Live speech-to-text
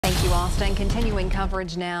Thank you, Austin. Continuing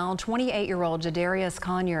coverage now, 28-year-old Jadarius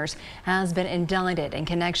Conyers has been indicted in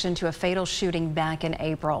connection to a fatal shooting back in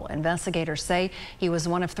April. Investigators say he was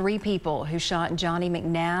one of 3 people who shot Johnny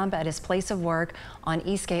McNabb at his place of work on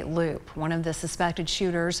Eastgate Loop. One of the suspected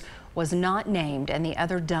shooters was not named and the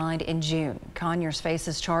other died in June. Conyers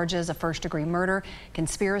faces charges of first-degree murder,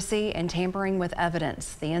 conspiracy, and tampering with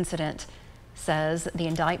evidence. The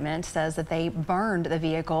indictment says that they burned the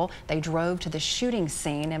vehicle they drove to the shooting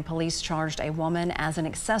scene, and police charged a woman as an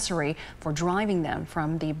accessory for driving them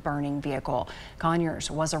from the burning vehicle.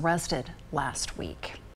 Conyers was arrested last week.